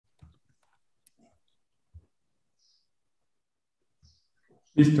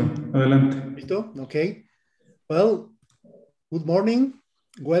Listo, adelante. Listo? Okay. Well, good morning.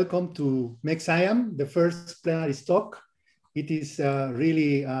 Welcome to MexSIAM, the first plenary talk. It is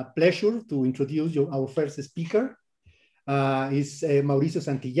really a pleasure to introduce our first speaker. Is Mauricio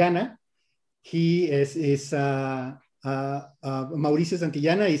Santillana. He is Mauricio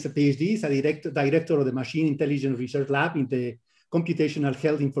Santillana is a PhD, is a director of the Machine Intelligence Research Lab in the Computational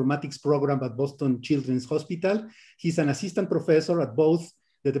Health Informatics program at Boston Children's Hospital. He's an assistant professor at both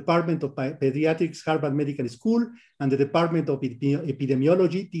the Department of Pediatrics, Harvard Medical School, and the Department of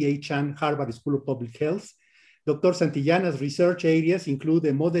Epidemiology, T.H. Chan, Harvard School of Public Health. Dr. Santillana's research areas include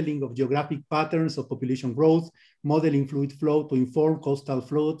the modeling of geographic patterns of population growth, modeling fluid flow to inform coastal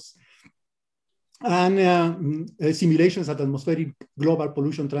floods, and simulations at atmospheric global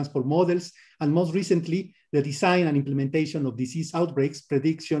pollution transport models, and most recently, the design and implementation of disease outbreaks,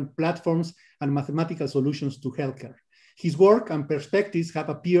 prediction platforms, and mathematical solutions to healthcare. His work and perspectives have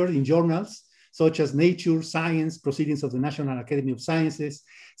appeared in journals such as Nature, Science, Proceedings of the National Academy of Sciences,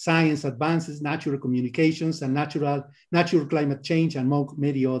 Science Advances, Natural Communications, and Natural Climate Change, among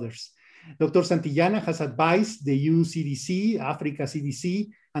many others. Dr. Santillana has advised the EU CDC, Africa CDC,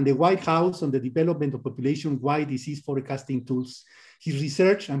 and the White House on the development of population-wide disease forecasting tools. His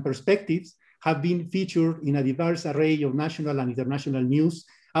research and perspectives have been featured in a diverse array of national and international news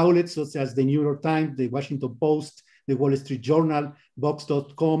outlets such as the New York Times, the Washington Post, the Wall Street Journal,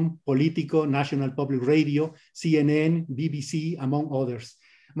 Vox.com, Politico, National Public Radio, CNN, BBC, among others.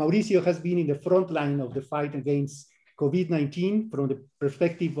 Mauricio has been in the front line of the fight against COVID-19 from the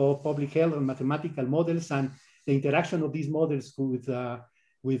perspective of public health and mathematical models and the interaction of these models with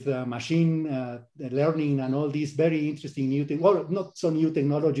machine learning and all these very interesting new, well, not so new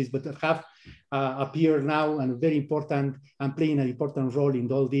technologies, but that have appeared now and very important and playing an important role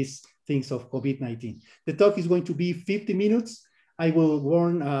in all these things of COVID-19. The talk is going to be 50 minutes. I will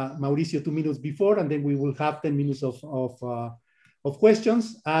warn Mauricio 2 minutes before, and then we will have 10 minutes of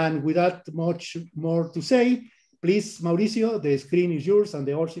questions. And without much more to say, please, Mauricio, the screen is yours and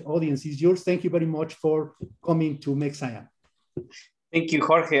the audience is yours. Thank you very much for coming to MexSIAM. Thank you,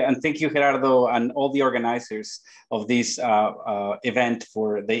 Jorge, and thank you, Gerardo, and all the organizers of this event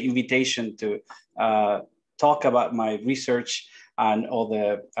for the invitation to talk about my research and all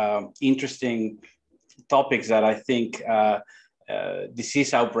the interesting topics that I think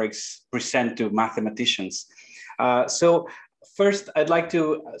disease outbreaks present to mathematicians. So first, I'd like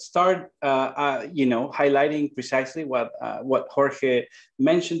to start, highlighting precisely what Jorge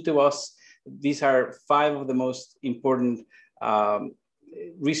mentioned to us. These are 5 of the most important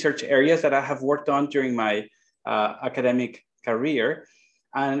research areas that I have worked on during my academic career.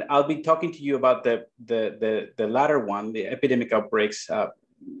 And I'll be talking to you about the latter one, the epidemic outbreaks,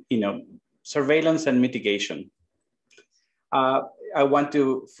 surveillance and mitigation. I want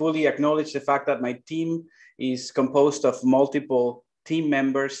to fully acknowledge the fact that my team is composed of multiple team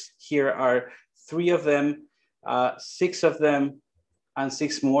members. Here are 3 of them, 6 of them, and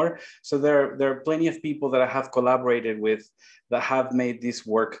 6 more. So there are plenty of people that I have collaborated with that have made this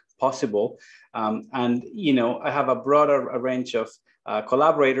work possible. And, I have a broader range of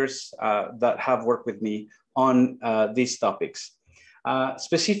collaborators that have worked with me on these topics.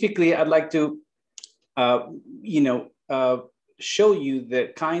 Specifically, I'd like to, show you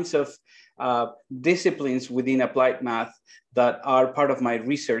the kinds of disciplines within applied math that are part of my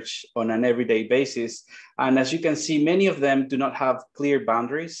research on an everyday basis. And as you can see, many of them do not have clear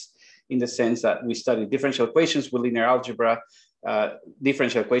boundaries in the sense that we study differential equations with linear algebra,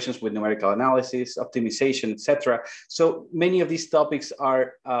 differential equations with numerical analysis, optimization, etc. So many of these topics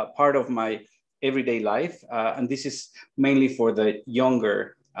are part of my everyday life. And this is mainly for the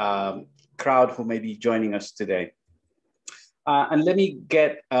younger crowd who may be joining us today. And let me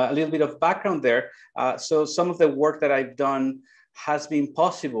get a little bit of background there. So some of the work that I've done has been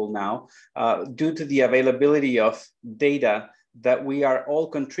possible now due to the availability of data that we are all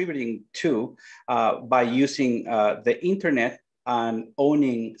contributing to by using the internet and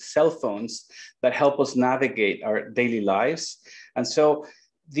owning cell phones that help us navigate our daily lives. And so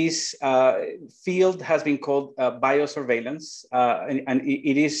this field has been called biosurveillance, and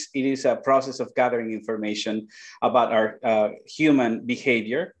it is a process of gathering information about our human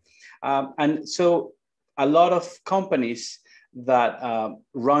behavior. And so a lot of companies that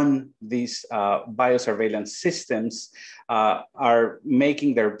run these biosurveillance systems are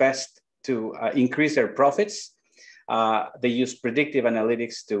making their best to increase their profits. They use predictive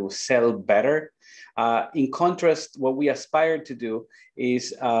analytics to sell better. In contrast, what we aspire to do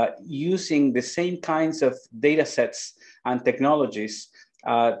is using the same kinds of data sets and technologies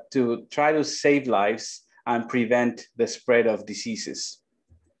to try to save lives and prevent the spread of diseases.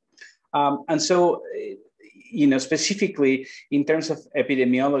 And so, specifically in terms of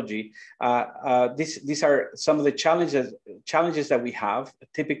epidemiology, these are some of the challenges that we have.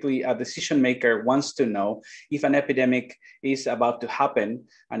 Typically, a decision maker wants to know if an epidemic is about to happen,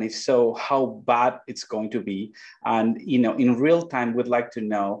 and if so, how bad it's going to be. And in real time, we'd like to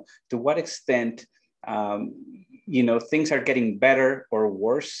know to what extent things are getting better or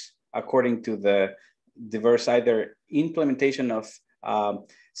worse according to the diverse either implementation of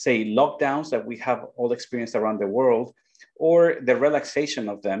say lockdowns that we have all experienced around the world, or the relaxation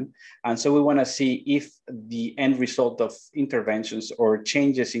of them. And so we want to see if the end result of interventions or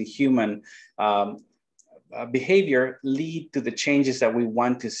changes in human behavior lead to the changes that we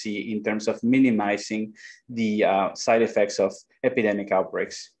want to see in terms of minimizing the side effects of epidemic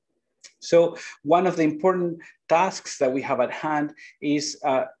outbreaks. So one of the important tasks that we have at hand is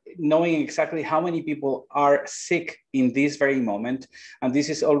knowing exactly how many people are sick in this very moment. And this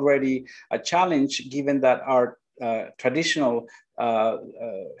is already a challenge given that our traditional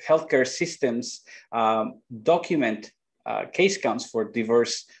healthcare systems document case counts for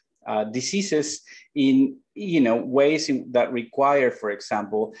diverse diseases in ways that require, for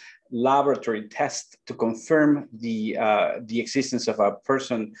example, laboratory tests to confirm the existence of a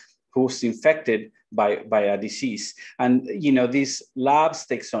person who's infected by a disease. And these labs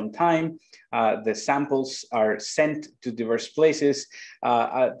take some time. The samples are sent to diverse places,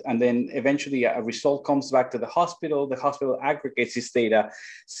 and then eventually a result comes back to the hospital. The hospital aggregates this data,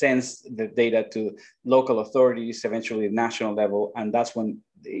 sends the data to local authorities, eventually national level, and that's when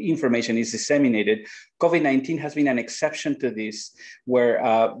the information is disseminated. COVID-19 has been an exception to this,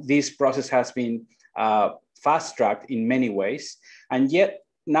 where this process has been fast-tracked in many ways, and yet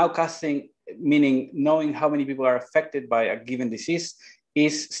nowcasting, meaning knowing how many people are affected by a given disease,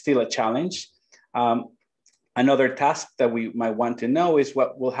 is still a challenge. Another task that we might want to know is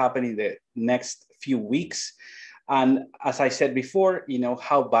what will happen in the next few weeks. And as I said before,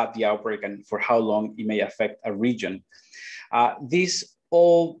 how bad the outbreak and for how long it may affect a region. This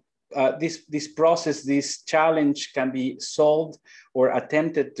process, this challenge can be solved or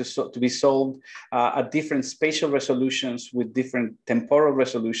attempted to be solved at different spatial resolutions with different temporal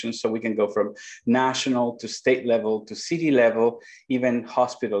resolutions. So we can go from national to state level to city level, even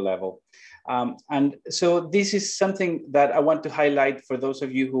hospital level. And so this is something that I want to highlight for those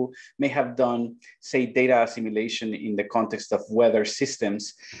of you who may have done, say, data assimilation in the context of weather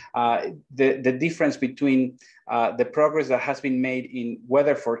systems. The difference between the progress that has been made in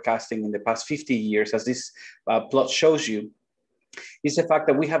weather forecasting in the past 50 years, as this plot shows you, is the fact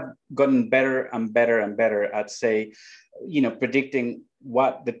that we have gotten better and better and better at, say, predicting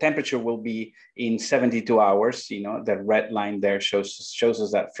what the temperature will be in 72 hours. The red line there shows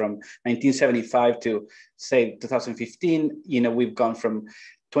us that from 1975 to, say, 2015, we've gone from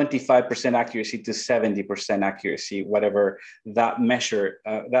 25% accuracy to 70% accuracy, whatever that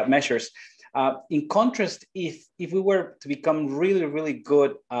measures. In contrast, if we were to become really, really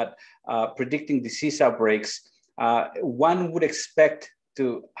good at predicting disease outbreaks, one would expect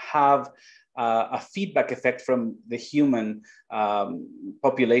to have a feedback effect from the human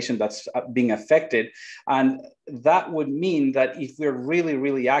population that's being affected. And that would mean that if we're really,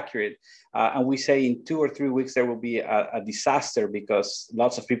 really accurate, and we say in 2 or 3 weeks, there will be a disaster because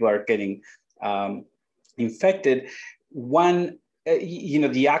lots of people are getting infected,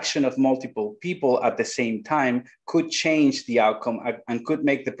 the action of multiple people at the same time could change the outcome and could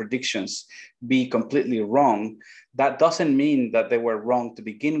make the predictions be completely wrong. That doesn't mean that they were wrong to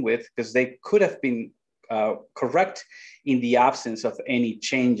begin with, because they could have been correct in the absence of any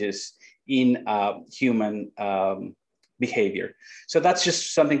changes in human behavior. So that's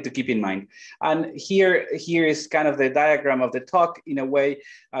just something to keep in mind. And here is kind of the diagram of the talk. In a way,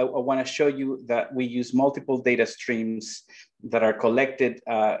 I want to show you that we use multiple data streams that are collected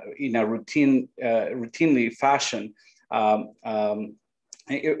in a routinely fashion,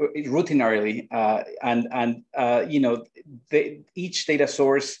 routinarily, each data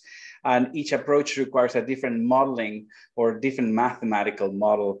source and each approach requires a different modeling or different mathematical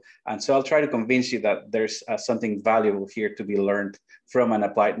model. And so I'll try to convince you that there's something valuable here to be learned from an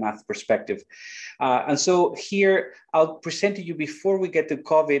applied math perspective. And so here I'll present to you, before we get to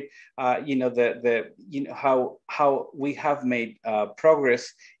COVID, how we have made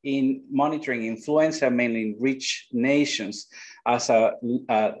progress in monitoring influenza, mainly in rich nations, as a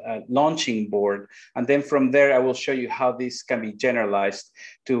launching board. And then from there, I will show you how this can be generalized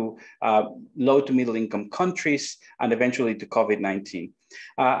to low to middle income countries and eventually to COVID-19.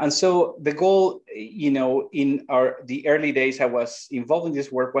 And so the goal, you know, in the early days I was involved in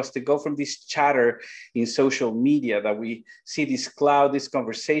this work was to go from this chatter in social media that we see this cloud, this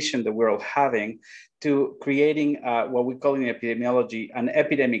conversation that we're all having, to creating what we call in epidemiology an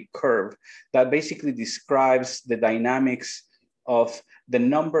epidemic curve that basically describes the dynamics of the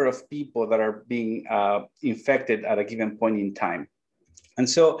number of people that are being infected at a given point in time. And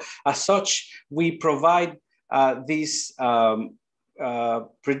so as such, we provide these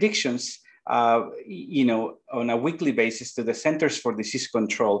predictions, you know, on a weekly basis to the Centers for Disease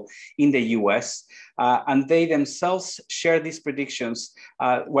Control in the US, and they themselves share these predictions.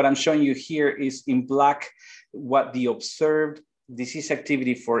 What I'm showing you here is in black what the observed disease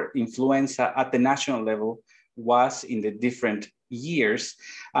activity for influenza at the national level was in the different years.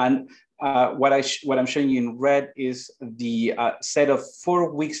 And what I'm showing you in red is the set of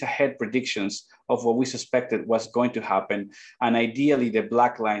 4 weeks ahead predictions of what we suspected was going to happen. And ideally, the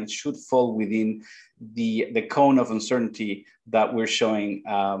black line should fall within the cone of uncertainty that we're showing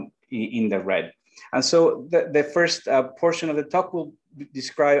in the red. And so the first portion of the talk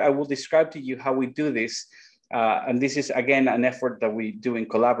I will describe to you how we do this. And this is, again, an effort that we do in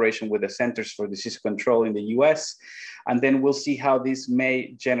collaboration with the Centers for Disease Control in the US. And then we'll see how this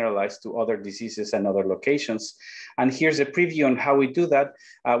may generalize to other diseases and other locations. And here's a preview on how we do that.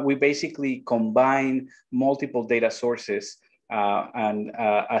 We basically combine multiple data sources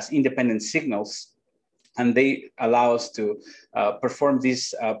as independent signals, and they allow us to perform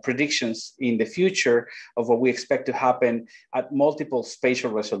these predictions in the future of what we expect to happen at multiple spatial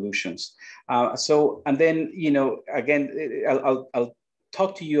resolutions. And then, you know, again, I'll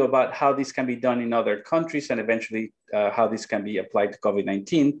talk to you about how this can be done in other countries and eventually how this can be applied to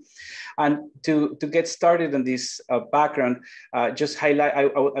COVID-19. And to get started on this background,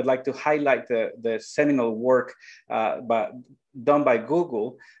 I'd like to highlight the seminal work done by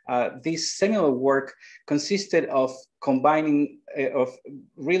Google. This seminal work consisted of combining, of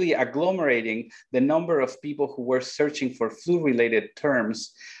really agglomerating the number of people who were searching for flu-related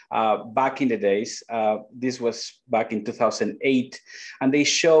terms back in the days. This was back in 2008. And they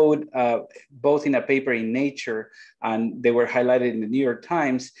showed both in a paper in Nature and they were highlighted in the New York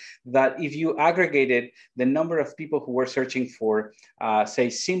Times that if you aggregated the number of people who were searching for, say,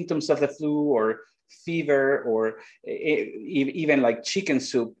 symptoms of the flu or fever or even like chicken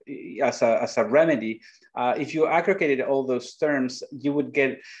soup as a remedy, if you aggregated all those terms, you would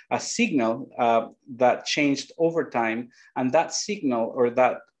get a signal that changed over time, and that signal or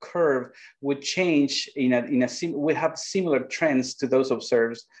that curve would change would have similar trends to those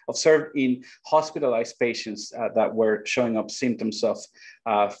observed in hospitalized patients that were showing up symptoms of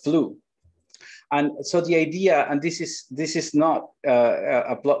flu. And so the idea, and this is not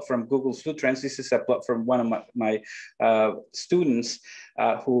a plot from Google's Flu Trends, this is a plot from one of my students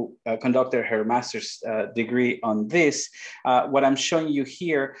who conducted her master's degree on this. What I'm showing you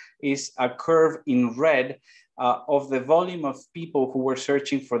here is a curve in red of the volume of people who were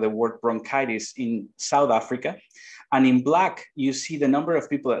searching for the word bronchitis in South Africa. And in black, you see the number of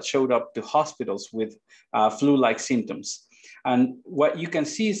people that showed up to hospitals with flu-like symptoms. And what you can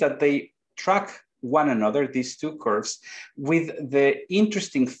see is that they track one another, these two curves, with the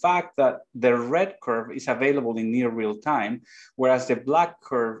interesting fact that the red curve is available in near real time, whereas the black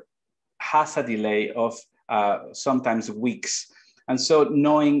curve has a delay of sometimes weeks. And so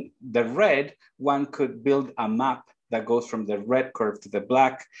knowing the red, one could build a map that goes from the red curve to the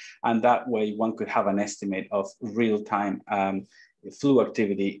black, and that way one could have an estimate of real-time flu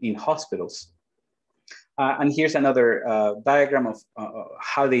activity in hospitals. And here's another diagram of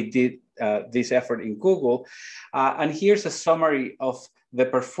how they did this effort in Google. And here's a summary of the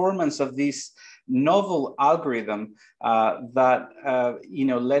performance of this novel algorithm that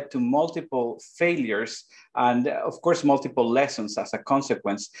led to multiple failures and of course multiple lessons as a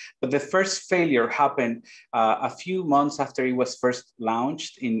consequence. But the first failure happened a few months after it was first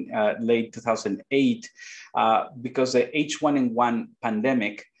launched in late 2008 because the H1N1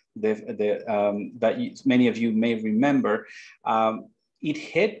 pandemic that many of you may remember, it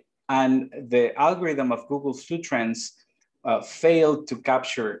hit, and the algorithm of Google's Flu Trends failed to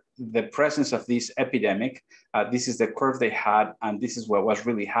capture the presence of this epidemic. This is the curve they had, and this is what was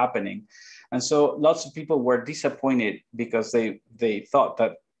really happening. And so lots of people were disappointed because they thought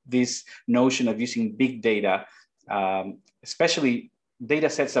that this notion of using big data, especially data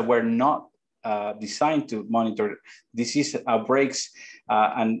sets that were not designed to monitor disease outbreaks,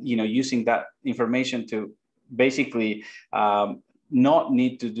 and using that information to basically not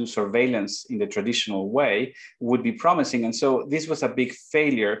need to do surveillance in the traditional way would be promising. And so this was a big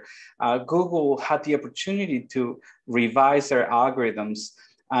failure. Google had the opportunity to revise their algorithms.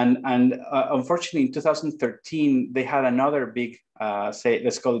 And unfortunately, in 2013, they had another big,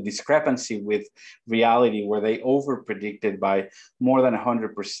 let's call it discrepancy with reality, where they over-predicted by more than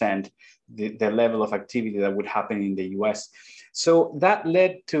 100% the level of activity that would happen in the US. So that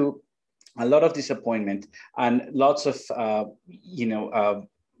led to a lot of disappointment and lots of,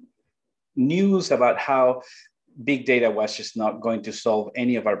 news about how big data was just not going to solve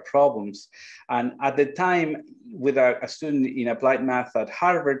any of our problems. And at the time, with a student in applied math at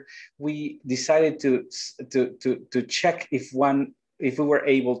Harvard, we decided to check if we were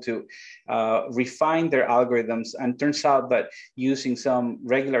able to refine their algorithms. And turns out that using some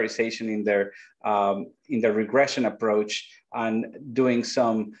regularization in their regression approach and doing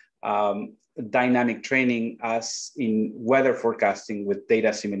some dynamic training as in weather forecasting with data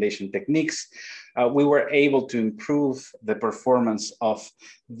assimilation techniques, we were able to improve the performance of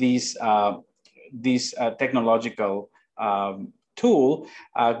these technological tool.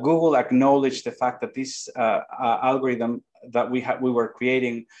 Google acknowledged the fact that this algorithm that we were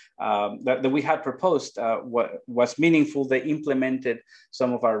creating, that we had proposed, was meaningful. They implemented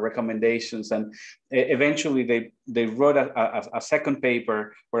some of our recommendations, and eventually they wrote a second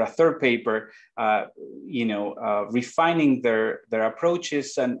paper or a third paper, refining their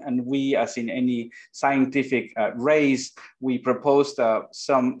approaches. And we, as in any scientific race, we proposed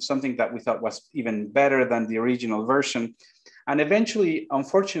something that we thought was even better than the original version. And eventually,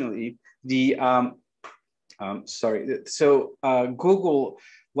 unfortunately, Google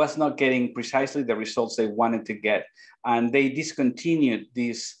was not getting precisely the results they wanted to get, and they discontinued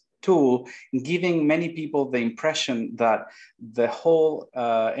this tool, giving many people the impression that the whole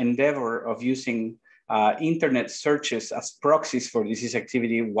endeavor of using internet searches as proxies for disease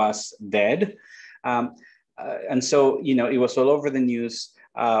activity was dead. And so, it was all over the news.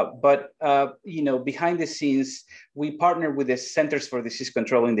 But behind the scenes, we partnered with the Centers for Disease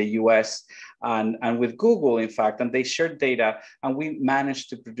Control in the US and with Google, in fact, and they shared data, and we managed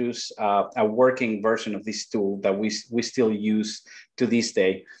to produce a working version of this tool that we still use to this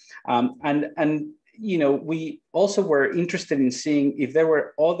day. We also were interested in seeing if there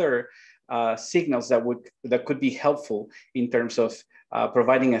were other signals that could be helpful in terms of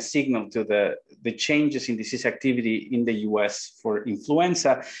providing a signal to the changes in disease activity in the US for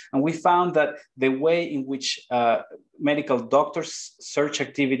influenza. And we found that the way in which medical doctors search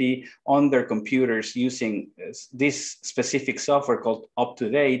activity on their computers using this specific software called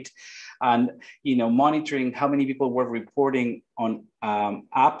UpToDate, and monitoring how many people were reporting on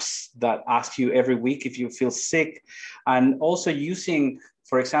apps that ask you every week if you feel sick, and also using,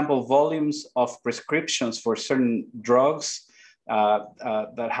 for example, volumes of prescriptions for certain drugs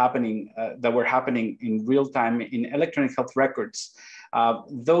that were happening in real time in electronic health records.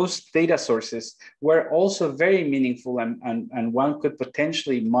 Those data sources were also very meaningful, and one could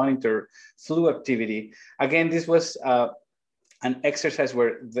potentially monitor flu activity. Again, this was an exercise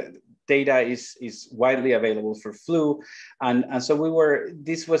where the data is widely available for flu. And so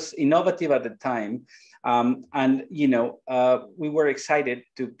this was innovative at the time. We were excited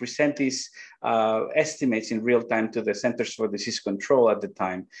to present these estimates in real time to the Centers for Disease Control at the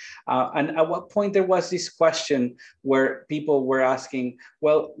time. And at what point there was this question where people were asking,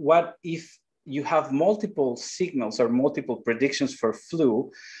 well, what if you have multiple signals or multiple predictions for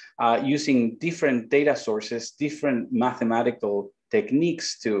flu using different data sources, different mathematical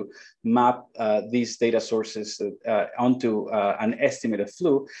techniques to map these data sources onto an estimate of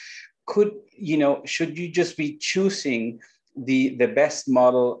flu? Should you just be choosing the best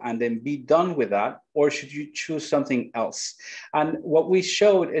model and then be done with that, or should you choose something else? And what we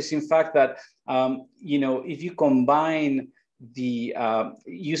showed is, in fact, that if you combine the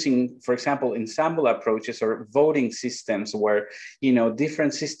using, for example, ensemble approaches or voting systems, where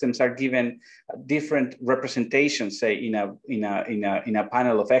different systems are given different representations, say in a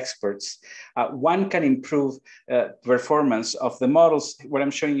panel of experts, one can improve performance of the models. What I'm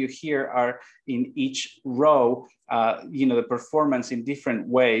showing you here are in each row, the performance in different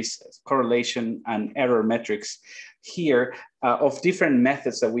ways, correlation and error metrics here of different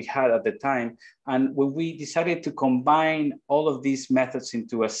methods that we had at the time. And when we decided to combine all of these methods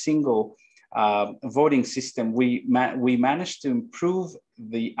into a single voting system, we managed to improve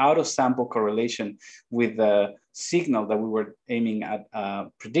the out-of-sample correlation with the signal that we were aiming at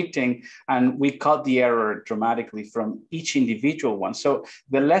predicting, and we cut the error dramatically from each individual one. So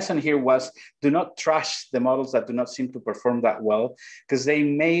the lesson here was, do not trash the models that do not seem to perform that well, because they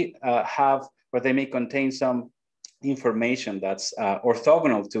may have, or they may contain some information that's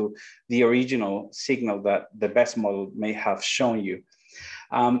orthogonal to the original signal that the best model may have shown you.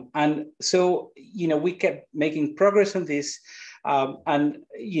 And so, we kept making progress on this. And,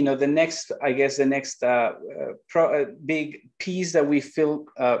 the next, I guess, the next big piece that we feel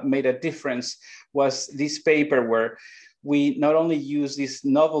made a difference was this paper where we not only use these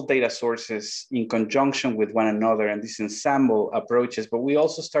novel data sources in conjunction with one another and these ensemble approaches, but we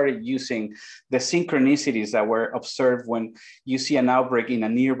also started using the synchronicities that were observed when you see an outbreak in a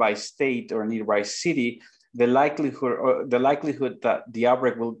nearby state or nearby city. The likelihood that the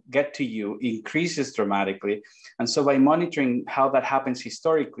outbreak will get to you increases dramatically. And so by monitoring how that happens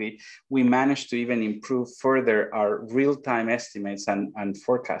historically, we managed to even improve further our real-time estimates and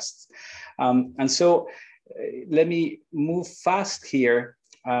forecasts. And so let me move fast here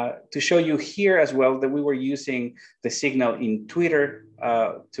to show you here as well that we were using the signal in Twitter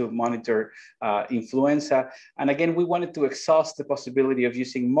to monitor influenza. And again, we wanted to exhaust the possibility of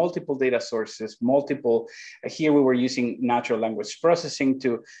using multiple data sources, here we were using natural language processing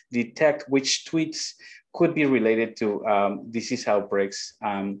to detect which tweets could be related to disease outbreaks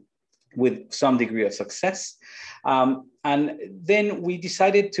with some degree of success. And then we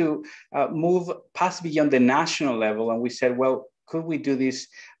decided to move past beyond the national level, and we said, well, could we do this?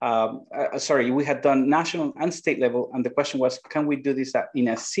 We had done national and state level, and the question was, can we do this in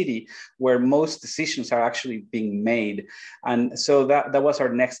a city where most decisions are actually being made? And so that was our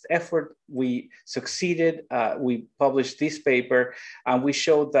next effort. We succeeded. We published this paper, and we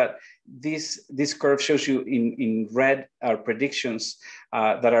showed that this curve shows you in red our predictions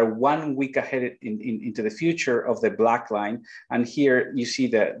that are 1 week ahead into the future of the black line. And here you see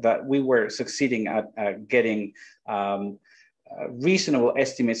that we were succeeding at getting reasonable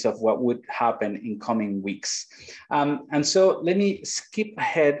estimates of what would happen in coming weeks. And so let me skip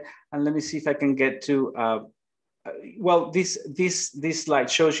ahead and let me see if I can get to, this slide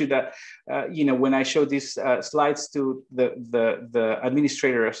shows you that, when I show these slides to the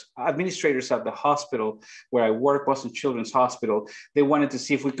administrators at the hospital where I work, Boston Children's Hospital, they wanted to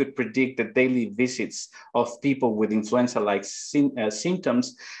see if we could predict the daily visits of people with influenza-like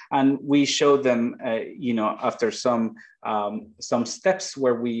symptoms. And we showed them, after some steps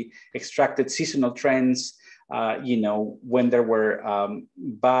where we extracted seasonal trends, when there were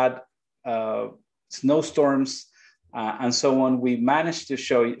bad snowstorms, and so on, we managed to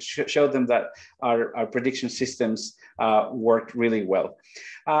show them that our prediction systems worked really well.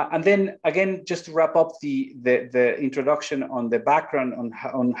 And then again, just to wrap up the introduction on the background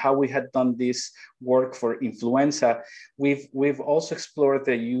on how we had done this work for influenza, we've also explored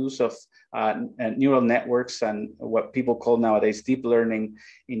the use of neural networks and what people call nowadays deep learning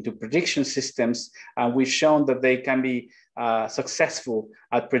into prediction systems. And we've shown that they can be successful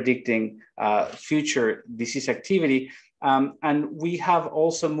at predicting future disease activity. And we have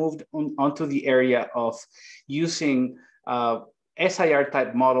also moved onto the area of using SIR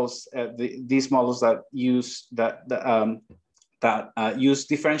type models, these models that use use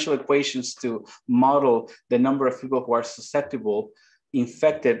differential equations to model the number of people who are susceptible,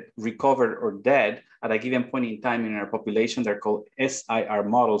 infected, recovered, or dead at a given point in time in our population. They're called SIR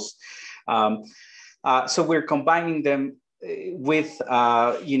models. So we're combining them with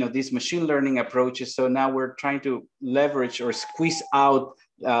these machine learning approaches. So now we're trying to leverage or squeeze out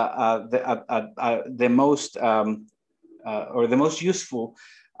the most useful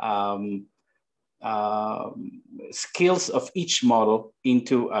skills of each model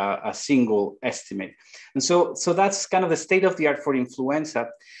into a single estimate. And so that's kind of the state of the art for influenza.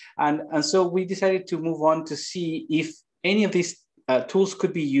 And so we decided to move on to see if any of these tools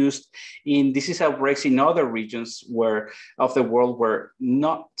could be used in disease outbreaks in other regions of the world where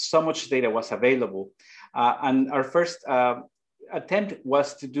not so much data was available. And our first attempt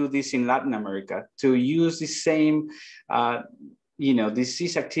was to do this in Latin America, to use the same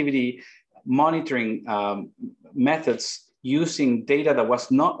disease activity monitoring methods using data that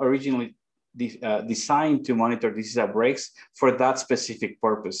was not originally designed to monitor disease outbreaks for that specific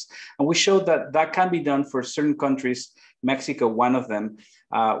purpose. And we showed that can be done for certain countries, Mexico, one of them,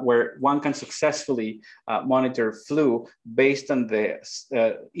 where one can successfully monitor flu based on the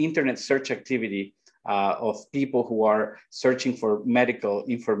internet search activity of people who are searching for medical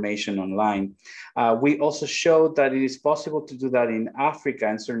information online. We also showed that it is possible to do that in Africa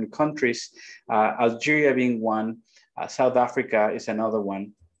and certain countries, Algeria being one, South Africa is another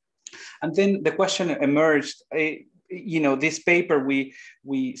one. And then the question emerged, this paper, we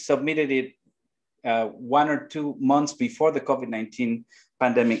submitted it 1 or 2 months before the COVID-19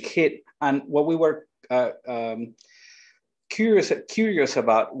 pandemic hit. And what we were curious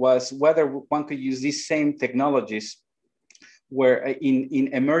about was whether one could use these same technologies where in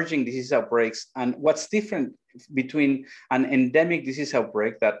emerging disease outbreaks, and what's different between an endemic disease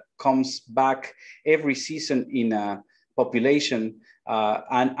outbreak that comes back every season in a population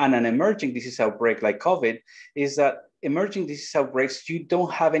and an emerging disease outbreak like COVID is that emerging disease outbreaks, you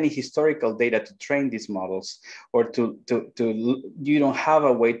don't have any historical data to train these models, or you don't have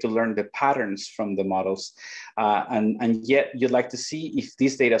a way to learn the patterns from the models. And yet you'd like to see if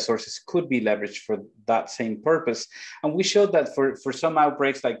these data sources could be leveraged for that same purpose. And we showed that for some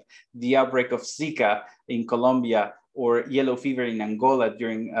outbreaks, like the outbreak of Zika in Colombia or yellow fever in Angola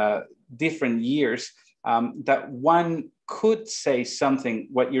during different years, that one could say something.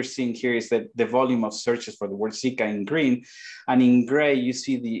 What you're seeing here is that the volume of searches for the word Zika in green, and in gray, you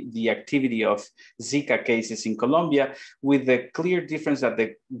see the activity of Zika cases in Colombia, with the clear difference that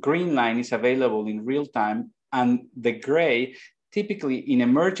the green line is available in real time, and the gray, typically in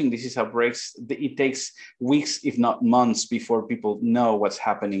emerging disease outbreaks, it takes weeks, if not months, before people know what's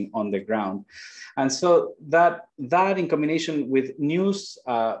happening on the ground. And so that in combination with news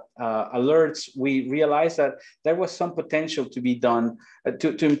alerts, we realized that there was some potential to be done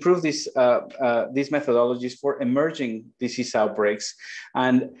to improve these methodologies for emerging disease outbreaks.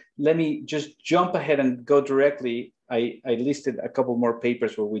 And let me just jump ahead and go directly. I listed a couple more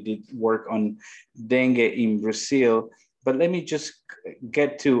papers where we did work on dengue in Brazil. But let me just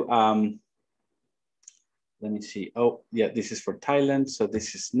get to, let me see. Oh, yeah, this is for Thailand. So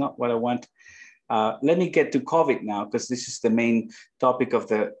this is not what I want. Let me get to COVID now, because this is the main topic of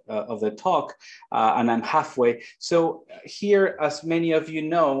the talk, and I'm halfway. So here, as many of you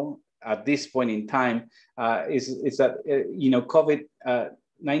know, at this point in time, is that,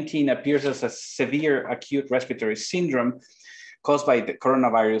 COVID-19 appears as a severe acute respiratory syndrome caused by the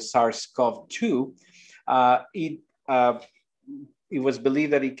coronavirus SARS-CoV-2. It was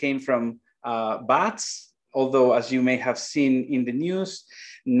believed that it came from bats, although, as you may have seen in the news,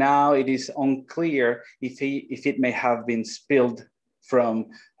 now it is unclear if it may have been spilled from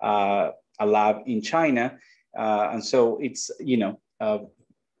a lab in China. And so it's,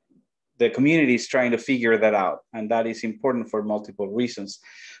 the community is trying to figure that out, and that is important for multiple reasons.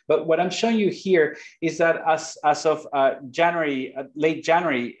 But what I'm showing you here is that as of January, late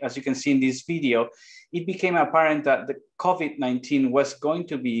January, as you can see in this video, it became apparent that the COVID-19 was going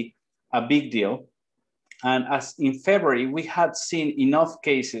to be a big deal. And as in February, we had seen enough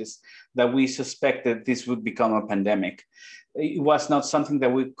cases that we suspected this would become a pandemic. It was not something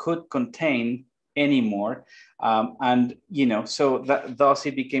that we could contain anymore. So thus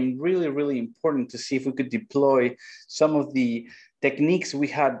it became really, really important to see if we could deploy some of the techniques we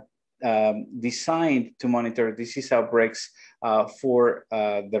had designed to monitor disease outbreaks for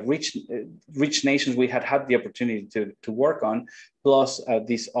the rich nations we had the opportunity to work on, plus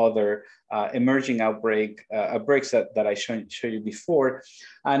these other emerging outbreaks that I showed you before.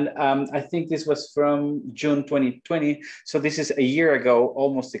 And I think this was from June 2020. So this is a year ago,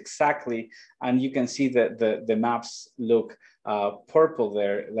 almost exactly. And you can see that the maps look purple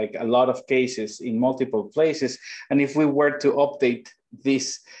there, like a lot of cases in multiple places. And if we were to update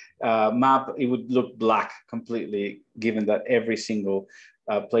this map, it would look black completely, given that every single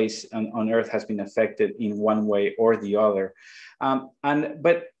place on Earth has been affected in one way or the other.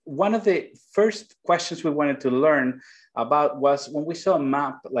 But one of the first questions we wanted to learn about was when we saw a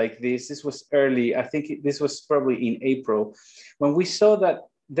map like this was early, I think this was probably in April, when we saw that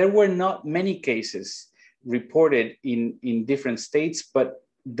there were not many cases reported in different states, but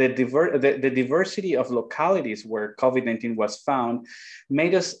the diversity of localities where COVID-19 was found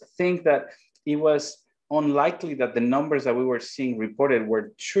made us think that it was unlikely that the numbers that we were seeing reported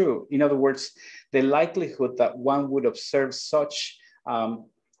were true. In other words, the likelihood that one would observe such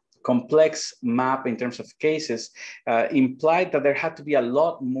complex map in terms of cases implied that there had to be a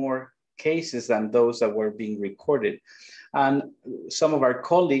lot more cases than those that were being recorded. And some of our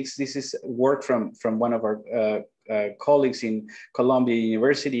colleagues, this is work from one of our colleagues in Columbia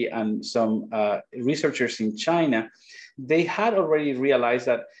University and some researchers in China, they had already realized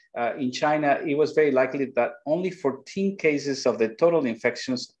that in China, it was very likely that only 14 cases of the total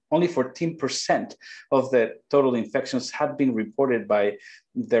infections, only 14% of the total infections had been reported by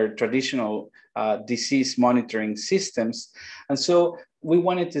their traditional disease monitoring systems. And so we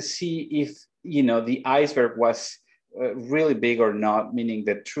wanted to see if, the iceberg was really big or not, meaning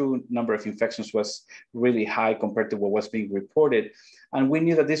the true number of infections was really high compared to what was being reported. And we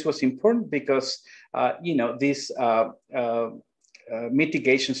knew that this was important because, these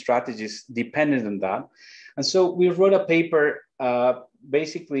mitigation strategies depended on that. And so we wrote a paper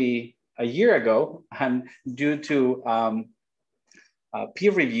basically a year ago, and due to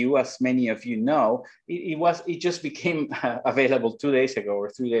peer review, as many of you know, it just became available 2 days ago or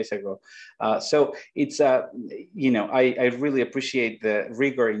 3 days ago. So it's, you know, I really appreciate the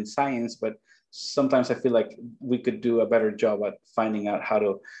rigor in science, but sometimes I feel like we could do a better job at finding out how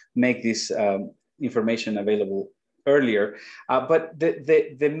to make this information available earlier. But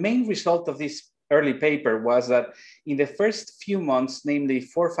the main result of this early paper was that in the first few months, namely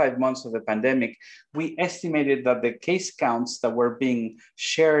 4 or 5 months of the pandemic, we estimated that the case counts that were being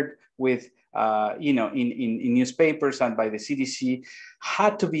shared with, you know, in newspapers and by the CDC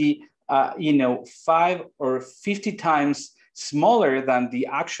had to be, you know, 5 or 50 times smaller than the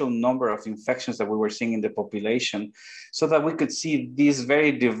actual number of infections that we were seeing in the population, so that we could see this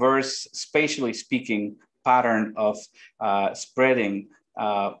very diverse, spatially speaking, pattern of spreading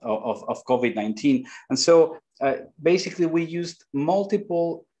of COVID-19. And so basically we used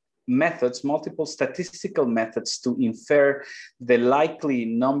multiple methods, multiple statistical methods to infer the likely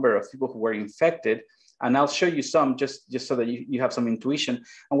number of people who were infected. And I'll show you some just so that you have some intuition.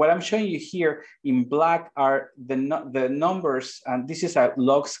 And what I'm showing you here in black are the numbers, and this is a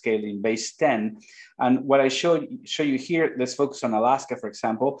log scale in base 10. And what I show you here, let's focus on Alaska, for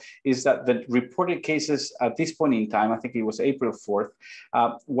example, is that the reported cases at this point in time, I think it was April 4th,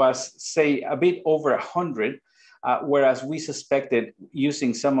 was, say, a bit over 100, whereas we suspected,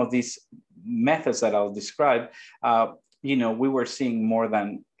 using some of these methods that I'll describe, you know, we were seeing more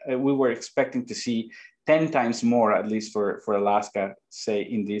than, we were expecting to see 10 times more, at least for Alaska, say,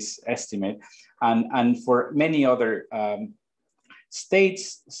 in this estimate. And for many other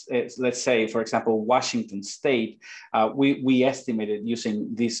states, let's say, for example, Washington State, we estimated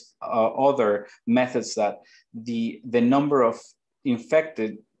using these other methods that the number of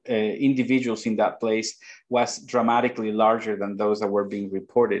infected individuals in that place was dramatically larger than those that were being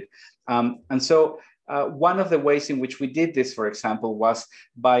reported. And so one of the ways in which we did this, for example, was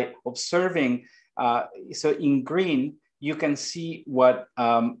by observing, so in green, you can see what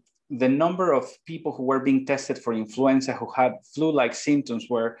the number of people who were being tested for influenza who had flu-like symptoms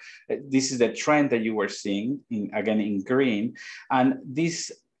were. This is the trend that you were seeing, again, in green. And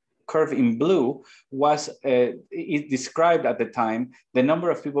this curve in blue was, it described at the time the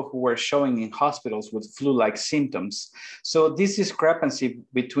number of people who were showing in hospitals with flu-like symptoms. So this discrepancy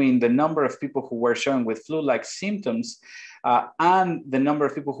between the number of people who were showing with flu-like symptoms and the number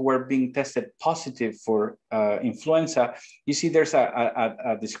of people who were being tested positive for influenza, you see there's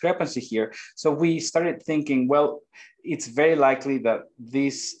a discrepancy here. So we started thinking, well, it's very likely that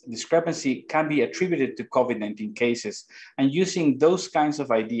this discrepancy can be attributed to COVID-19 cases. And using those kinds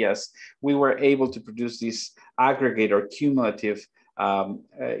of ideas, we were able to produce this aggregate or cumulative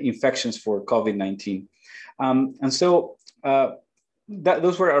infections for COVID-19. And so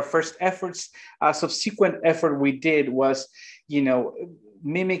those were our first efforts. A subsequent effort we did was, you know,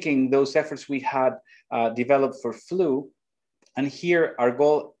 mimicking those efforts we had developed for flu. And here our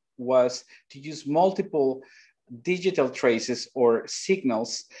goal was to use multiple digital traces or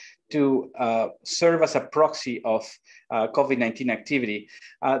signals to serve as a proxy of COVID-19 activity.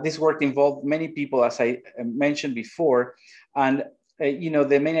 This work involved many people, as I mentioned before, and you know,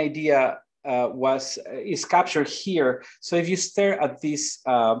 the main idea is captured here. So if you stare at this,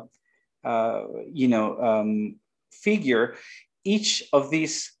 you know, figure, each of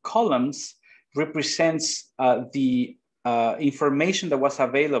these columns represents the information that was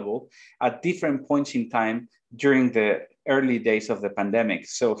available at different points in time during the early days of the pandemic.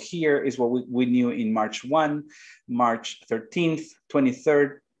 So here is what we knew in March 1, March 13th,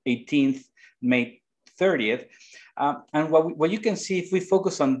 23rd, 18th, May 30th. And what you can see, if we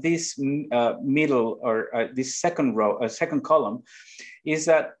focus on this middle or this second row, second column, is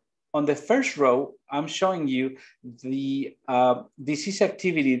that on the first row, I'm showing you the disease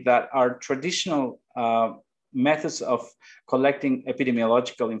activity that are traditional methods of collecting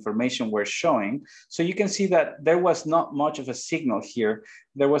epidemiological information were showing. So you can see that there was not much of a signal here.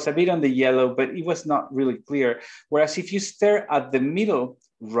 There was a bit on the yellow, but it was not really clear. Whereas if you stare at the middle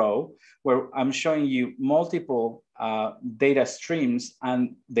row, where I'm showing you multiple data streams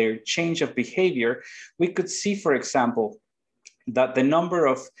and their change of behavior, we could see, for example, that the number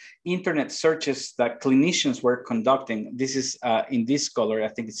of internet searches that clinicians were conducting, this is in this color, I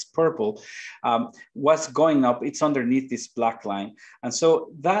think it's purple, was going up. It's underneath this black line. And so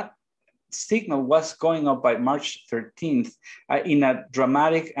that signal was going up by March 13th in a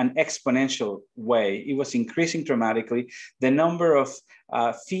dramatic and exponential way. It was increasing dramatically. The number of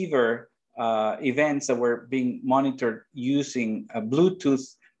fever events that were being monitored using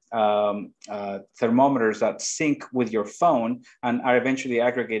Bluetooth thermometers that sync with your phone and are eventually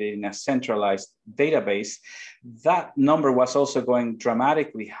aggregated in a centralized database, that number was also going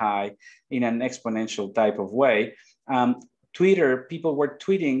dramatically high in an exponential type of way. Twitter, people were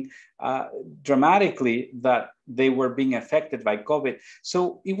tweeting dramatically that they were being affected by COVID.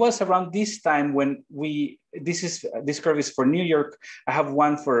 So it was around this time when this curve is for New York. I have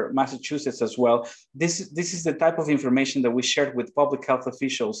one for Massachusetts as well. This is the type of information that we shared with public health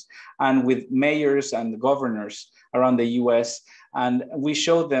officials and with mayors and governors around the US. And we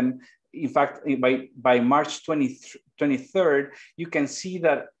showed them, in fact, by March 23rd, you can see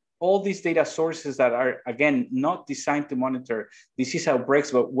that all these data sources that are, again, not designed to monitor disease outbreaks,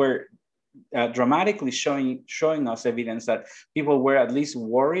 but were dramatically showing us evidence that people were at least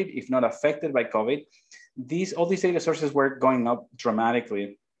worried, if not affected by COVID. All these data sources were going up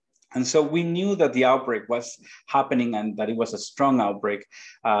dramatically. And so we knew that the outbreak was happening and that it was a strong outbreak,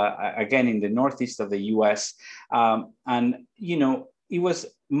 again, in the northeast of the US. And, you know, it was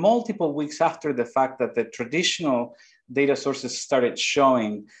multiple weeks after the fact that the traditional data sources started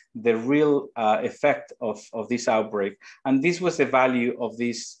showing the real effect of this outbreak. And this was the value of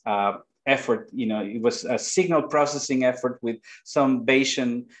this effort. You know, it was a signal processing effort with some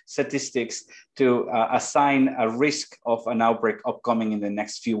Bayesian statistics to assign a risk of an outbreak upcoming in the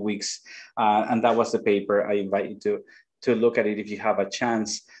next few weeks. And that was the paper. I invite you to look at it if you have a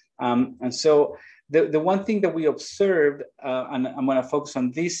chance. And so the one thing that we observed, and I'm going to focus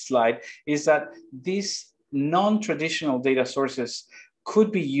on this slide, is that these non-traditional data sources could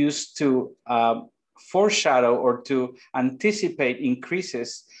be used to foreshadow or to anticipate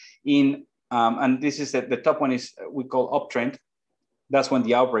increases in, and this is the top one is we call uptrend. That's when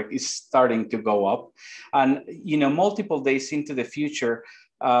the outbreak is starting to go up. And, you know, multiple days into the future,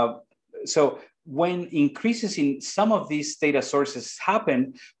 so when increases in some of these data sources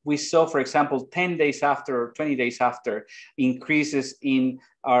happened, we saw, for example, 10 days after or 20 days after, increases in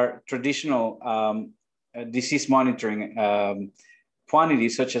our traditional disease monitoring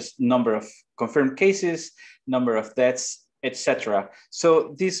quantities, such as number of confirmed cases, number of deaths, etc.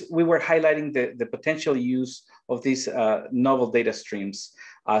 So we were highlighting the potential use of these novel data streams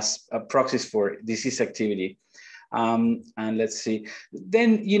as proxies for disease activity. And let's see.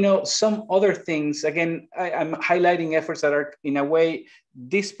 Then, you know, some other things, again, I'm highlighting efforts that are in a way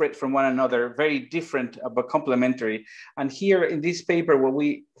disparate from one another, very different, but complementary. And here in this paper, what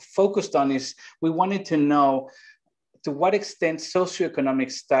we focused on is we wanted to know to what extent socioeconomic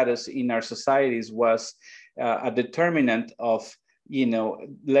status in our societies was a determinant of, you know,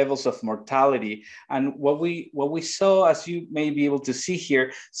 levels of mortality. And what we saw, as you may be able to see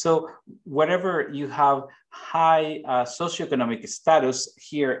here, so wherever you have high socioeconomic status,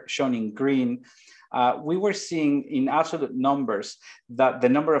 here shown in green, we were seeing in absolute numbers that the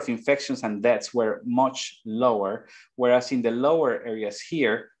number of infections and deaths were much lower, whereas in the lower areas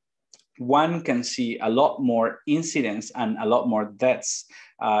here, one can see a lot more incidents and a lot more deaths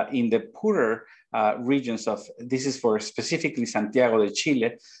in the poorer regions of, this is for specifically Santiago de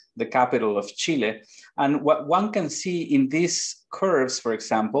Chile, the capital of Chile. And what one can see in these curves, for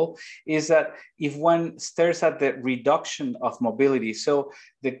example, is that if one stares at the reduction of mobility, so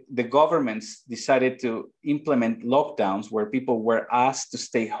the governments decided to implement lockdowns where people were asked to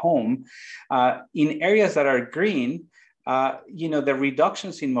stay home, in areas that are green, you know, the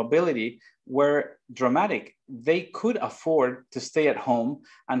reductions in mobility were dramatic. They could afford to stay at home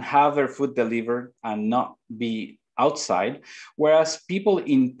and have their food delivered and not be outside. Whereas people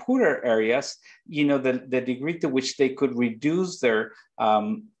in poorer areas, you know, the degree to which they could reduce their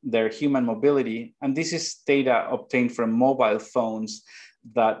human mobility, and this is data obtained from mobile phones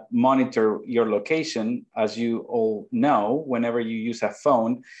that monitor your location, as you all know. Whenever you use a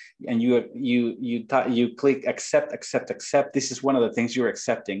phone and you click accept, this is one of the things you're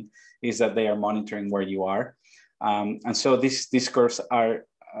accepting, is that they are monitoring where you are. And so these curves are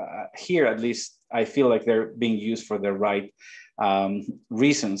here, at least I feel like they're being used for the right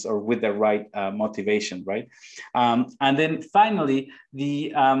reasons or with the right motivation, right? And then finally,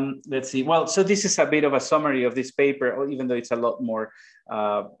 let's see, well, so this is a bit of a summary of this paper, even though it's a lot more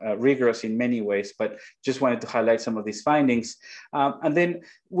rigorous in many ways, but just wanted to highlight some of these findings. And then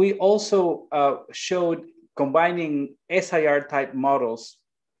we also showed combining SIR type models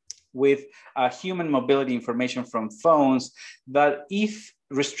with human mobility information from phones, that if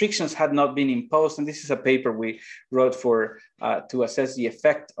restrictions had not been imposed, and this is a paper we wrote for to assess the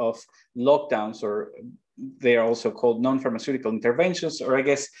effect of lockdowns, or they are also called non-pharmaceutical interventions, or I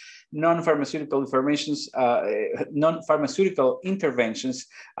guess non-pharmaceutical interventions,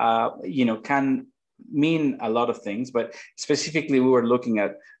 you know, can mean a lot of things, but specifically we were looking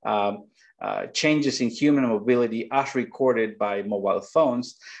at changes in human mobility as recorded by mobile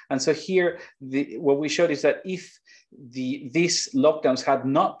phones. And so here, what we showed is that if these lockdowns had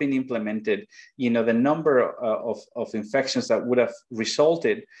not been implemented, the number of infections that would have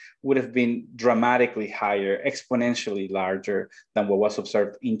resulted would have been dramatically higher, exponentially larger than what was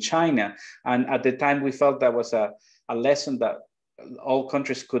observed in China. And at the time, we felt that was a lesson that all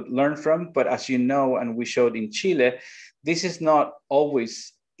countries could learn from. But as you know, and we showed in Chile, this is not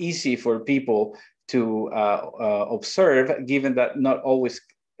always easy for people to observe, given that not always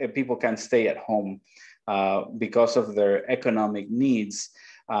people can stay at home because of their economic needs.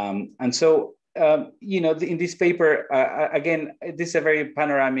 And so, in this paper, again, this is a very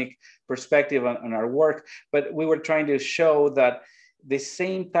panoramic perspective on our work, but we were trying to show that the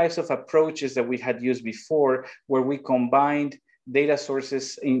same types of approaches that we had used before, where we combined data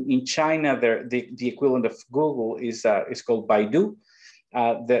sources in China, the equivalent of Google is called Baidu.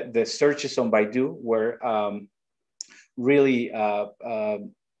 The searches on Baidu were really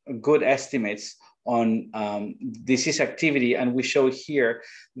good estimates on disease activity, and we show here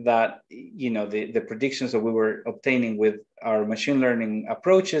that the predictions that we were obtaining with our machine learning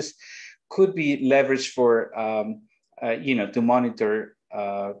approaches could be leveraged for to monitor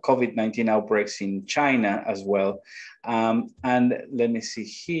COVID-19 outbreaks in China as well. And let me see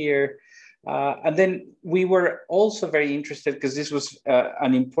here. And then we were also very interested, because this was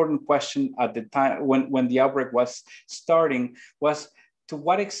an important question at the time when the outbreak was starting, was to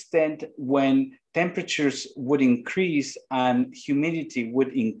what extent, when temperatures would increase and humidity would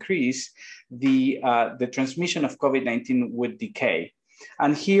increase, the transmission of COVID-19 would decay.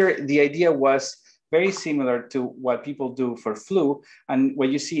 And here the idea was very similar to what people do for flu. And what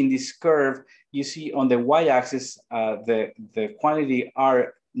you see in this curve, you see on the y-axis, the quantity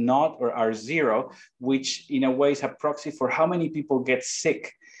R naught or R0, which in a way is a proxy for how many people get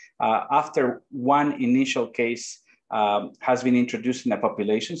sick after one initial case has been introduced in a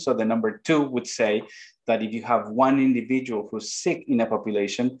population. So the number 2 would say that if you have one individual who's sick in a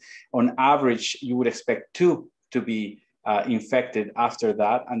population, on average, you would expect 2 to be infected after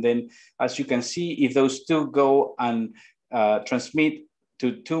that. And then, as you can see, if those 2 go and transmit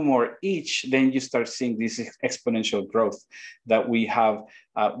to 2 more each, then you start seeing this exponential growth that we have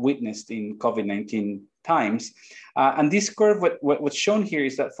witnessed in COVID-19 times. And this curve, what's shown here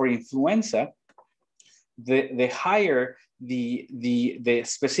is that for influenza, the higher the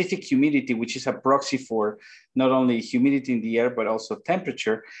specific humidity, which is a proxy for not only humidity in the air, but also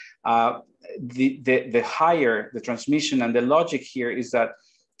temperature, the higher the transmission. And the logic here is that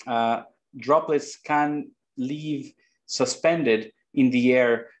droplets can leave suspended in the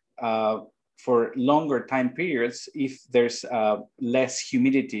air for longer time periods if there's less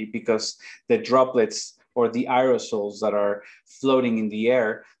humidity, because the droplets or the aerosols that are floating in the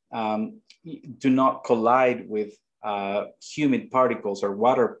air do not collide with humid particles or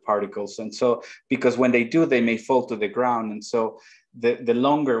water particles. And so, because when they do, they may fall to the ground. And so the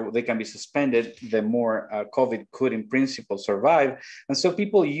longer they can be suspended, the more COVID could in principle survive. And so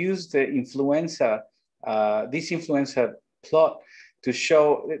people use the influenza, this influenza plot to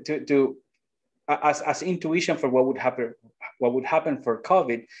show, as intuition for what would happen for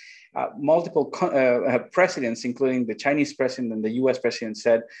COVID. Multiple presidents, including the Chinese president and the US president,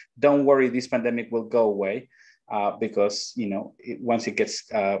 said, don't worry, this pandemic will go away because, once it gets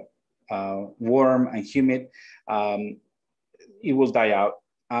warm and humid, it will die out.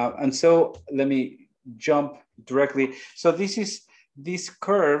 And so let me jump directly. So this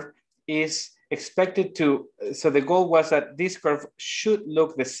curve is expected to, so the goal was that this curve should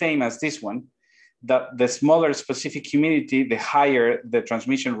look the same as this one, that the smaller specific humidity, the higher the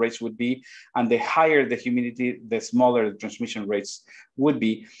transmission rates would be, and the higher the humidity, the smaller the transmission rates would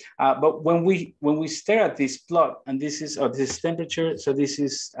be. But when we stare at this plot, and this is temperature, so this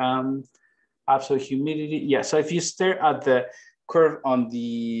is absolute humidity. Yeah, so if you stare at the curve on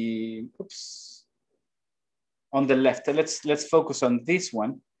the, on the left, let's focus on this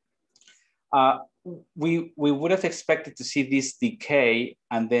one. We would have expected to see this decay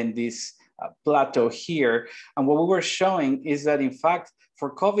and then this plateau here. And what we were showing is that, in fact,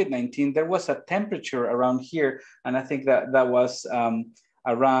 for COVID-19, there was a temperature around here. And I think that was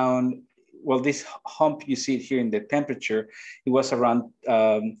around, well, this hump, you see it here in the temperature, it was around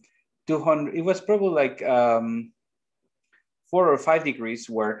 200, it was probably like 4 or 5 degrees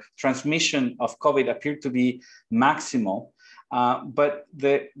where transmission of COVID appeared to be maximal. But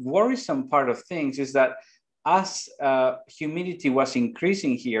the worrisome part of things is that as humidity was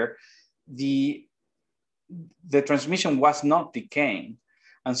increasing here, the transmission was not decaying.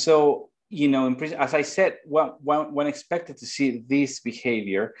 And so you know, as I said, one expected to see this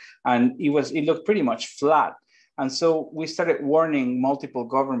behavior, and it looked pretty much flat. And so we started warning multiple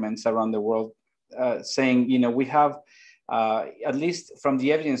governments around the world, saying, you know, we have, at least from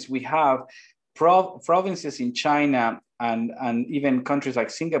the evidence we have, provinces in China and even countries like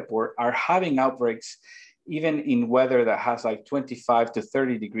Singapore are having outbreaks even in weather that has like 25 to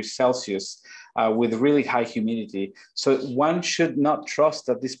 30 degrees Celsius with really high humidity. So one should not trust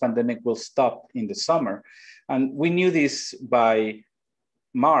that this pandemic will stop in the summer. And we knew this by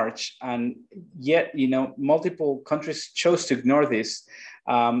March, and yet, you know, multiple countries chose to ignore this,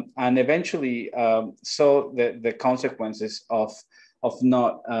 and eventually saw the consequences of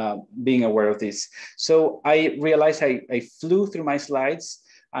not being aware of this. So I realized I flew through my slides,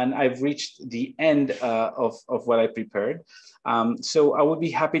 and I've reached the end of what I prepared. So I would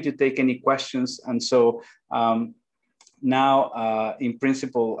be happy to take any questions. And so now, in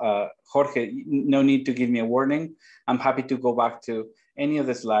principle, Jorge, no need to give me a warning. I'm happy to go back to any of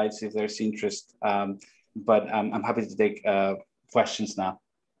the slides if there's interest, but I'm happy to take questions now.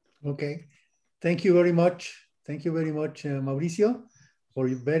 Okay, thank you very much. Thank you very much, Mauricio, for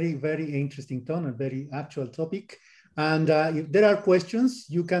your very, very interesting tone and very actual topic. And if there are questions,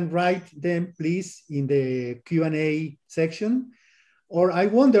 you can write them, please, in the Q&A section. Or I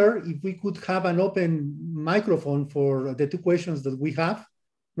wonder if we could have an open microphone for the two questions that we have.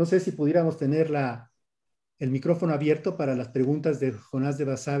 No sé si pudiéramos tener el micrófono abierto para las preguntas de Jonás de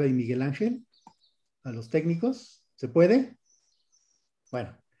Basabe y Miguel Ángel a los técnicos. ¿Se puede?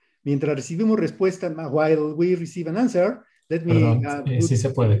 Bueno, mientras recibimos respuesta, while we receive an answer, let me... Perdón, sí se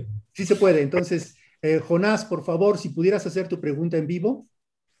puede. Sí se puede. Entonces, Jonás, por favor, si pudieras hacer tu pregunta en vivo.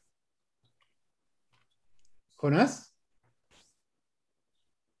 Jonás.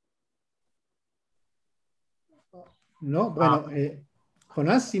 No, bueno,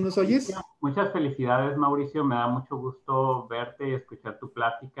 Jonás, ¿sí nos oyes? Muchas felicidades, Mauricio. Me da mucho gusto verte y escuchar tu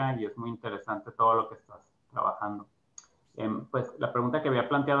plática, y es muy interesante todo lo que estás trabajando. Pues la pregunta que había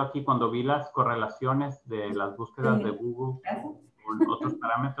planteado aquí, cuando vi las correlaciones de las búsquedas de Google con otros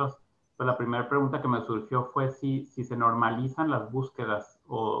parámetros, pues la primera pregunta que me surgió fue si se normalizan las búsquedas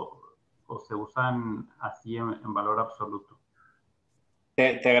o se usan así en valor absoluto.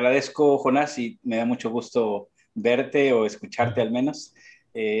 Te agradezco, Jonás, y me da mucho gusto verte o escucharte al menos.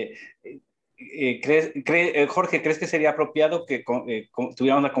 Jorge, ¿crees que sería apropiado que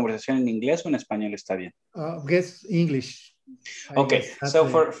tuviéramos la conversación en inglés o en español? Está bien. Guess English. Okay, so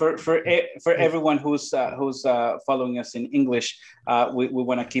for everyone who's following us in English, we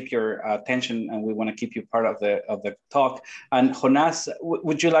want to keep your attention, and we want to keep you part of the talk. And Jonás,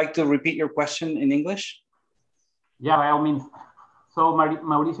 would you like to repeat your question in English? Yeah, by all means. So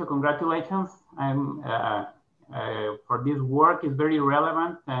Mauricio, congratulations. For this work is very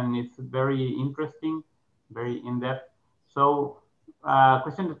relevant, and it's very interesting, very in-depth. So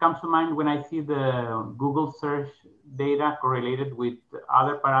question that comes to mind when I see the Google search data correlated with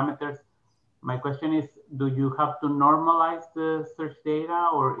other parameters, my question is, do you have to normalize the search data,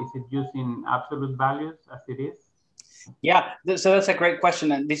 or is it just in absolute values as it is? Yeah, so that's a great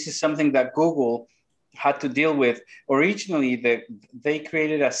question. And this is something that Google had to deal with. Originally, they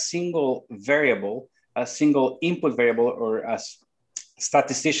created a single variable, a single input variable, or as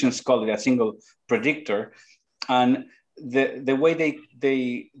statisticians call it, a single predictor. And the way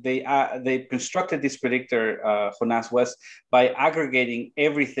they constructed this predictor, Jonás, was by aggregating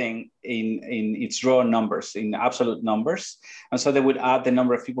everything in its raw numbers, in absolute numbers. And so they would add the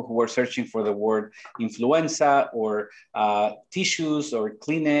number of people who were searching for the word influenza, or tissues, or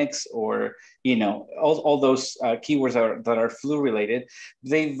Kleenex, or all those keywords that are flu related.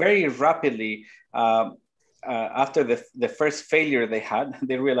 They very rapidly after the first failure they had,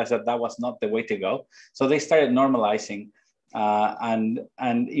 they realized that was not the way to go. So they started normalizing. And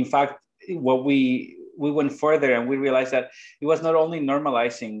in fact, what we went further, and we realized that it was not only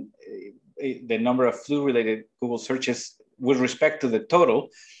normalizing the number of flu-related Google searches with respect to the total,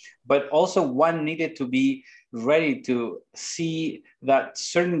 but also one needed to be ready to see that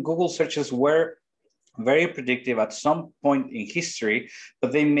certain Google searches were very predictive at some point in history,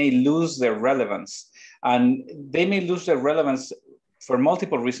 but they may lose their relevance. And they may lose their relevance for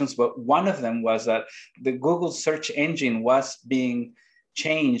multiple reasons, but one of them was that the Google search engine was being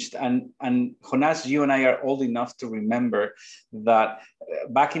changed. And Jonás, you and I are old enough to remember that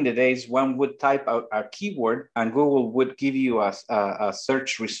back in the days, one would type out a keyword and Google would give you a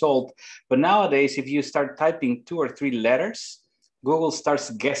search result. But nowadays, if you start typing 2 or 3 letters, Google starts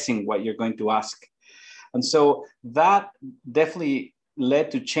guessing what you're going to ask. And so that definitely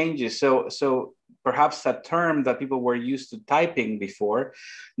led to changes. So perhaps a term that people were used to typing before.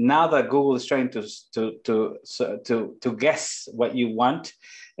 Now that Google is trying to guess what you want,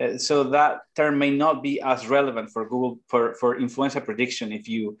 so that term may not be as relevant for Google for influenza prediction,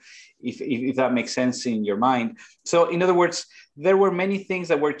 if that makes sense in your mind. So in other words, there were many things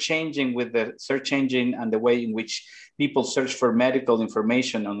that were changing with the search engine and the way in which people search for medical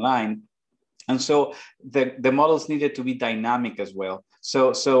information online. And so the models needed to be dynamic as well.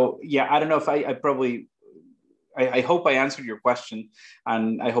 So yeah, I don't know if I hope I answered your question,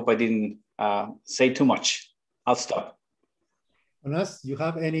 and I hope I didn't say too much. I'll stop. Jonas, you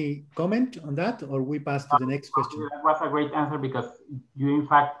have any comment on that, or we pass to the next question? That was a great answer, because you in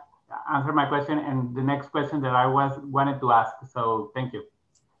fact answered my question and the next question that I wanted to ask. So thank you.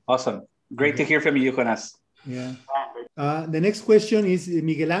 Awesome. Great to hear from you, Jonas. Yeah. The next question is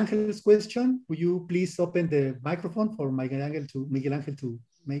Miguel Angel's question. Will you please open the microphone for Miguel Angel to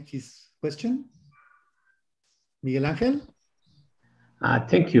make his question? Miguel Angel?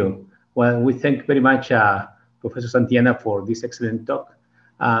 Thank you. Well, we thank very much Professor Santillana for this excellent talk.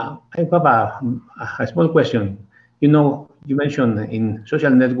 I have a small question. You know, you mentioned in social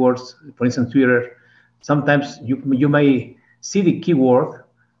networks, for instance, Twitter, sometimes you may see the keyword,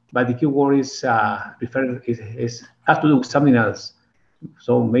 but the keyword is has to do with something else.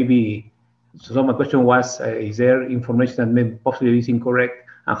 So maybe, so my question was, is there information that may possibly is incorrect,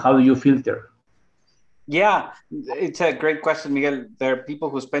 and how do you filter? Yeah, it's a great question, Miguel. There are people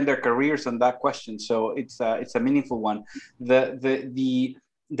who spend their careers on that question, so it's a meaningful one. The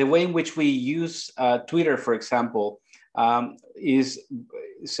way in which we use Twitter, for example, is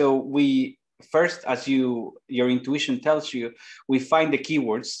so we first, as your intuition tells you, we find the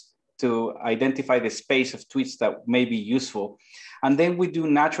keywords to identify the space of tweets that may be useful. And then we do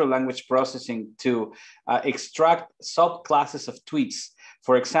natural language processing to extract subclasses of tweets.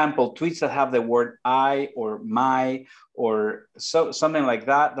 For example, tweets that have the word I or my or something like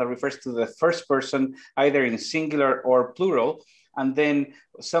that, that refers to the first person, either in singular or plural, and then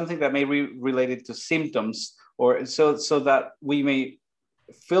something that may be related to symptoms, or so that we may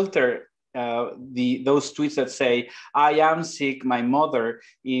filter those tweets that say, I am sick, my mother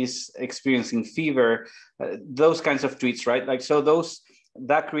is experiencing fever, those kinds of tweets, right? Like, so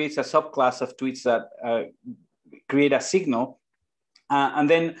that creates a subclass of tweets that create a signal. And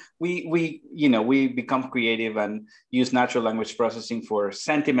then we become creative and use natural language processing for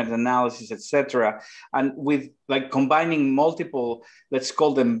sentiment analysis, etc. And with like combining multiple, let's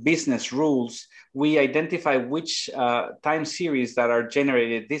call them business rules, we identify which time series that are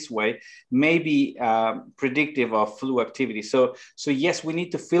generated this way may be predictive of flu activity. So yes, we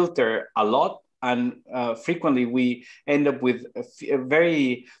need to filter a lot, and frequently we end up with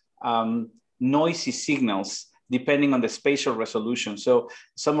very noisy signals depending on the spatial resolution. So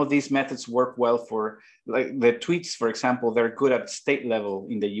some of these methods work well for, like the tweets, for example, they're good at state level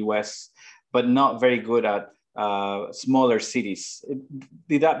in the US, but not very good at smaller cities.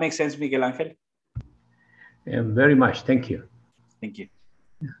 Did that make sense, Miguel Angel? Very much, thank you. Thank you.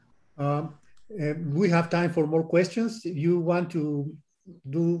 We have time for more questions. If you want to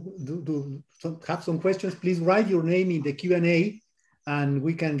have some questions, please write your name in the Q&A, and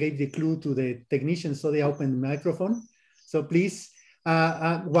we can give the clue to the technicians so they open the microphone. So please,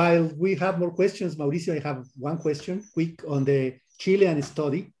 while we have more questions, Mauricio, I have one question quick on the Chilean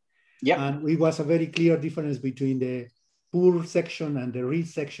study. Yeah. And it was a very clear difference between the poor section and the rich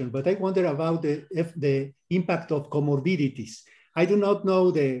section, but I wonder about the impact of comorbidities. I do not know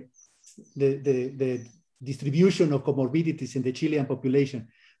the distribution of comorbidities in the Chilean population,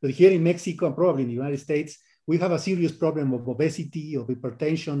 but here in Mexico and probably in the United States, we have a serious problem of obesity, of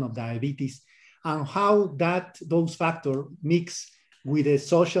hypertension, of diabetes, and how those factors mix with the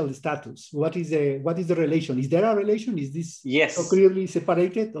social status. What is the relation? Is there a relation? Is this so clearly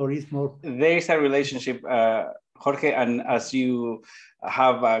separated, or is more? There is a relationship, Jorge, and as you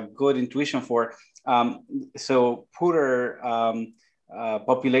have a good intuition for, so poorer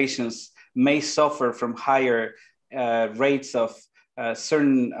populations may suffer from higher rates of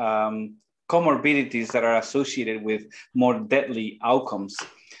certain comorbidities that are associated with more deadly outcomes.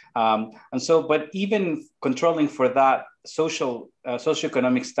 And so, but even controlling for that,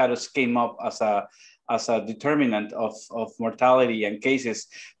 socioeconomic status came up as a determinant of mortality and cases.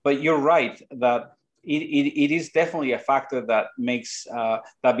 But you're right that it is definitely a factor that makes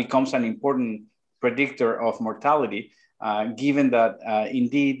that becomes an important predictor of mortality, given that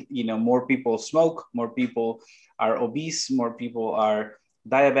indeed, more people smoke, more people are obese, more people are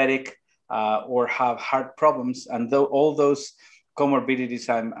diabetic, or have heart problems, and all those comorbidities,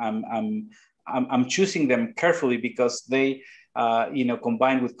 I'm choosing them carefully because they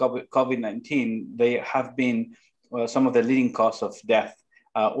combined with COVID-19, they have been some of the leading cause of death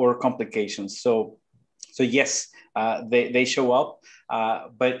or complications. So yes, they show up,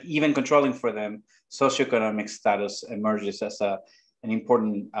 but even controlling for them, socioeconomic status emerges as an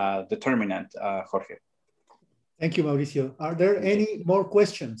important determinant, Jorge. Thank you, Mauricio. Are there any more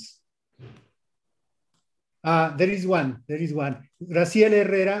questions? There is one. Graciela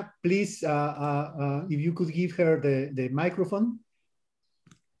Herrera, please, if you could give her the microphone.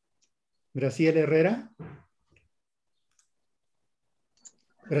 Graciela Herrera.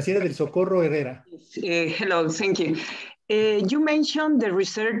 Graciela del Socorro Herrera. Hello, thank you. You mentioned the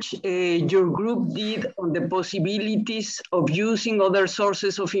research your group did on the possibilities of using other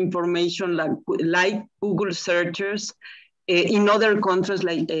sources of information like Google searches in other countries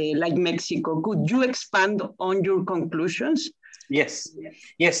like Mexico. Could you expand on your conclusions? Yes,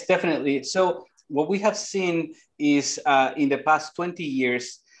 definitely. So what we have seen is in the past 20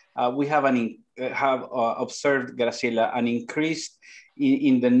 years, we have observed, Graciela, an increase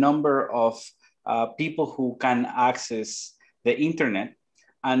in the number of people who can access the internet,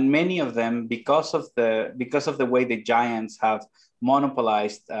 and many of them, because of the way the giants have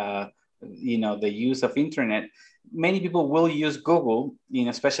monopolized, the use of internet, many people will use Google,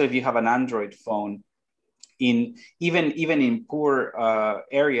 especially if you have an Android phone. Even in poor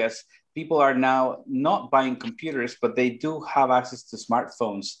areas, people are now not buying computers, but they do have access to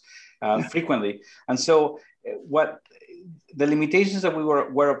smartphones frequently, and so what the limitations that we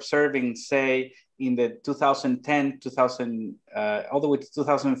were observing, say, in the 2010, all the way to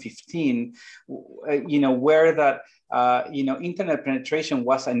 2015, where that, internet penetration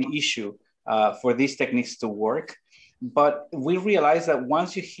was an issue for these techniques to work. But we realized that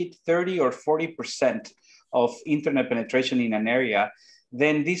once you hit 30 or 40% of internet penetration in an area,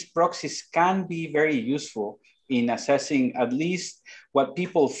 then these proxies can be very useful in assessing at least what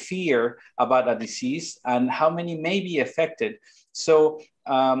people fear about a disease and how many may be affected. So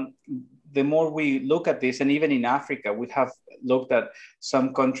the more we look at this, and even in Africa, we have looked at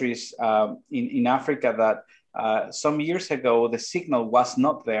some countries in Africa that some years ago, the signal was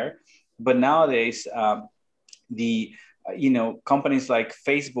not there, but nowadays, companies like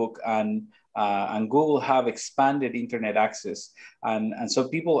Facebook and Google have expanded internet access. And so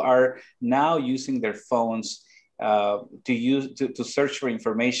people are now using their phones to search for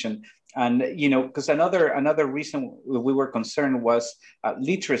information. And, because another reason we were concerned was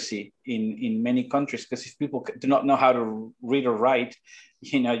literacy in many countries, because if people do not know how to read or write,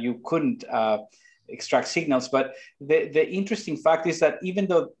 you couldn't extract signals. But the interesting fact is that even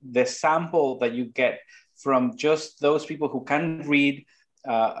though the sample that you get from just those people who can read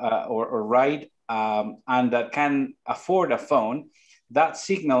or write and that can afford a phone, that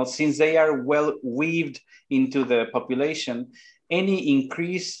signal, since they are well weaved into the population, any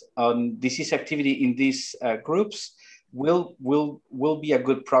increase on disease activity in these groups will be a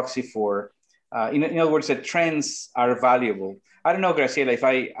good proxy for, in other words, the trends are valuable. I don't know, Graciela, if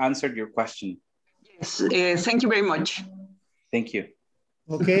I answered your question. Yes, thank you very much. Thank you.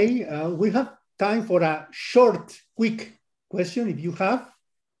 Okay, we have time for a short, quick question if you have.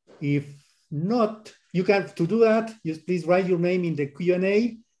 If not, you can, to do that, just please write your name in the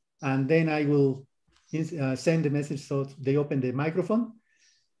Q&A, and then I will send the message so they open the microphone.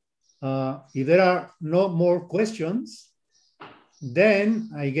 If there are no more questions, then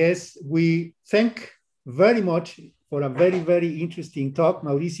I guess we thank very much for a very, very interesting talk,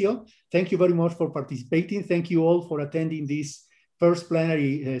 Mauricio. Thank you very much for participating. Thank you all for attending this first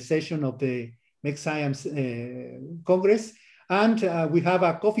plenary session of the MexSIAM Congress. And we have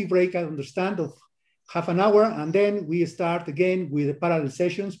a coffee break, I understand, of half an hour, and then we start again with the parallel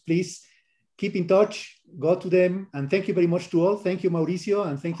sessions. Please keep in touch, go to them, and thank you very much to all. Thank you, Mauricio,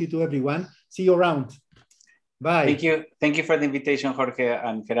 and thank you to everyone. See you around. Bye. Thank you. Thank you for the invitation, Jorge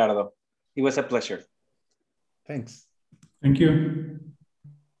and Gerardo. It was a pleasure. Thanks. Thank you.